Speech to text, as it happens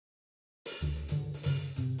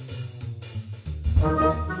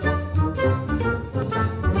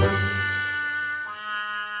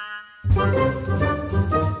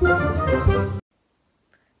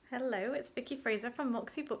Hello, it's Vicky Fraser from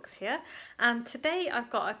Moxie Books here, and today I've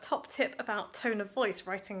got a top tip about tone of voice,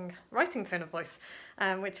 writing tone of voice,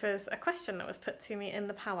 which was a question that was put to me in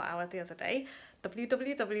the Power Hour the other day,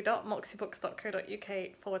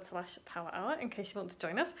 www.moxiebooks.co.uk/Power Hour, in case you want to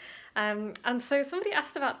join us. And so somebody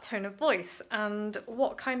asked about tone of voice and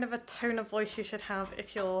what kind of a tone of voice you should have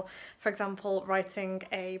if you're, for example, writing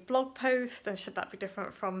a blog post, and should that be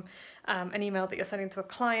different from an email that you're sending to a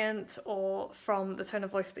client, or from the tone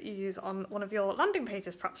of voice that you use on one of your landing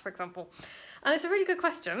pages, perhaps, for example. And it's a really good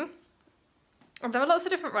question. And there are lots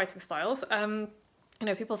of different writing styles.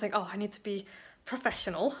 People think, oh, I need to be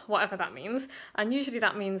professional, whatever that means, and usually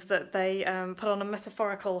that means that they put on a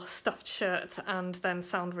metaphorical stuffed shirt and then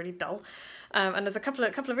sound really dull. And there's a couple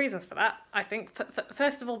of reasons for that, I think.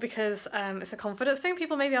 First of all, because it's a confidence thing.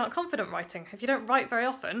 People maybe aren't confident writing. If you don't write very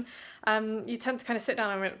often, you tend to kind of sit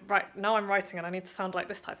down and write, now I'm writing and I need to sound like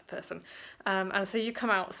this type of person. And so you come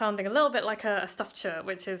out sounding a little bit like a stuffed shirt,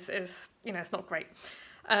 which is it's not great.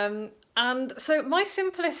 And so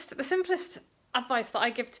the simplest advice that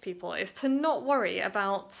I give to people is to not worry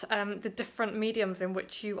about the different mediums in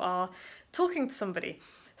which you are talking to somebody.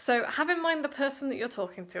 So have in mind the person that you're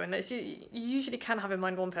talking to, and you usually can have in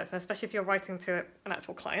mind one person, especially if you're writing to an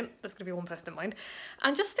actual client, there's going to be one person in mind.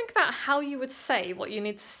 And just think about how you would say what you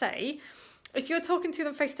need to say if you're talking to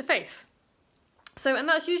them face to face. And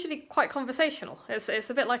that's usually quite conversational. It's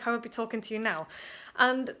a bit like I would be talking to you now.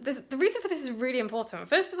 And the reason for this is really important.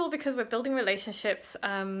 First of all, because we're building relationships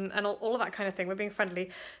and all of that kind of thing. We're being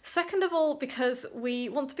friendly. Second of all, because we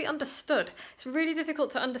want to be understood. It's really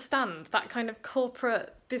difficult to understand that kind of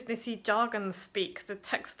corporate businessy jargon speak, the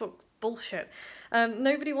textbook bullshit.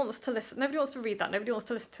 Nobody wants to listen. Nobody wants to read that. Nobody wants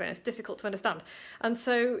to listen to it. It's difficult to understand. And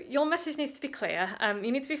so your message needs to be clear.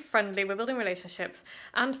 You need to be friendly. We're building relationships.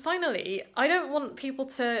 And finally, I don't want people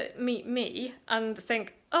to meet me and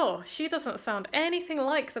think, oh, she doesn't sound anything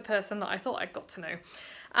like the person that I thought I got to know.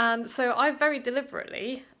 And so I very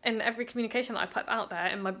deliberately, in every communication that I put out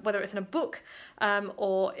there, whether it's in a book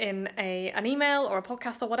or in an email or a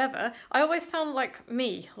podcast or whatever, I always sound like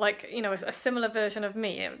me, like, a similar version of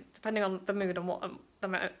me, depending on the mood and what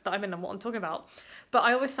that I'm in and what I'm talking about. But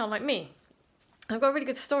I always sound like me. I've got a really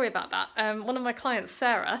good story about that. One of my clients,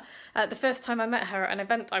 Sarah, the first time I met her at an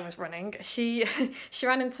event I was running, she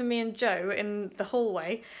ran into me and Joe in the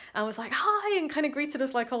hallway and was like, hi, and kind of greeted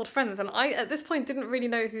us like old friends. And I, at this point, didn't really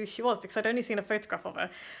know who she was because I'd only seen a photograph of her,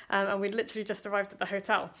 and we'd literally just arrived at the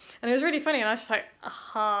hotel. And it was really funny, and I was just like,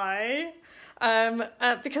 hi.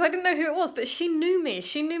 Because I didn't know who it was, but she knew me.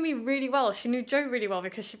 She knew me really well. She knew Joe really well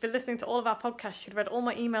because she'd been listening to all of our podcasts. She'd read all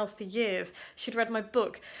my emails for years. She'd read my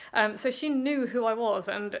book. So she knew who I was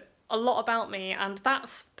and a lot about me, and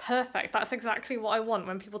that's perfect. That's exactly what I want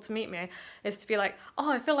when people to meet me, is to be like,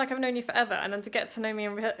 oh, I feel like I've known you forever, and then to get to know me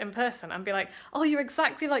in person and be like, oh, you're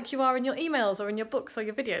exactly like you are in your emails or in your books or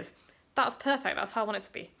your videos. That's perfect. That's how I want it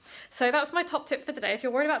to be. So that's my top tip for today. If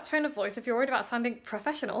you're worried about tone of voice, if you're worried about sounding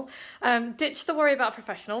professional, ditch the worry about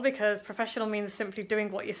professional, because professional means simply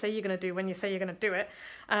doing what you say you're going to do when you say you're going to do it,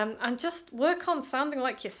 and just work on sounding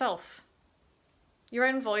like yourself, your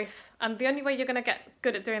own voice, and the only way you're going to get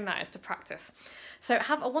good at doing that is to practice. So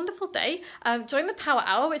have a wonderful day. Join the Power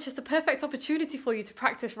Hour, which is the perfect opportunity for you to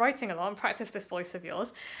practice writing a lot and practice this voice of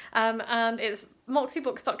yours. And it's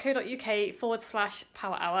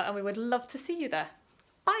moxiebooks.co.uk/Power Hour, and we would love to see you there.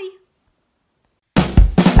 Bye.